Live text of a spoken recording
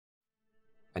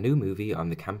A new movie on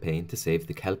the campaign to save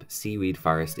the kelp seaweed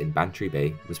forest in Bantry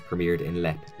Bay was premiered in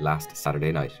Leap last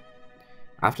Saturday night.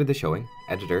 After the showing,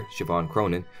 editor Siobhan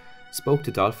Cronin spoke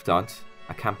to Dolph Daunt,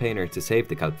 a campaigner to save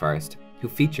the kelp forest, who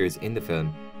features in the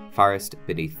film Forest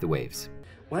Beneath the Waves.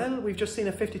 Well, we've just seen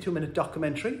a 52-minute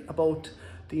documentary about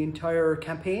the entire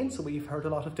campaign, so we've heard a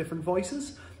lot of different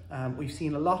voices. We've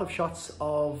seen a lot of shots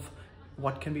of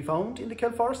what can be found in the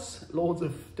kelp forests, loads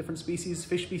of different species,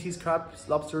 fish species, crabs,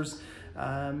 lobsters.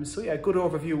 So yeah, a good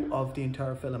overview of the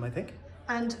entire film, I think.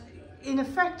 And in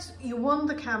effect, you won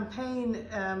the campaign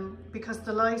because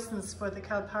the licence for the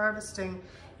kelp harvesting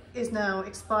is now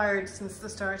expired since the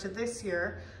start of this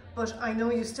year. But I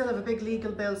know you still have a big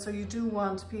legal bill, so you do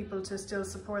want people to still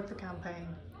support the campaign.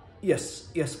 Yes,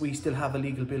 we still have a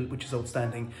legal bill which is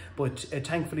outstanding, but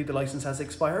thankfully the licence has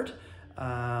expired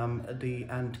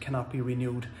and cannot be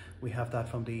renewed. We have that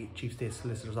from the Chief State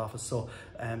Solicitor's Office, so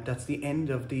that's the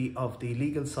end of the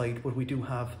legal side, but we do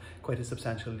have quite a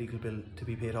substantial legal bill to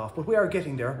be paid off. But we are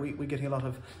getting there. We're getting a lot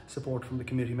of support from the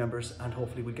community members, and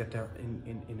hopefully we'll get there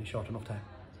in a short enough time.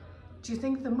 Do you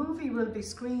think the movie will be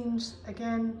screened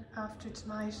again after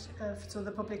tonight so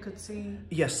the public could see?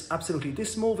 Yes, absolutely.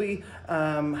 This movie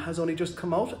has only just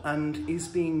come out and is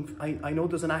being, I know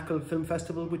there's an ACL Film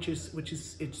Festival which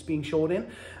it's being showed in,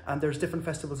 and there's different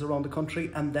festivals around the country,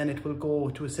 and then it will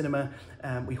go to a cinema.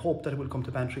 We hope that it will come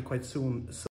to Bantry quite soon.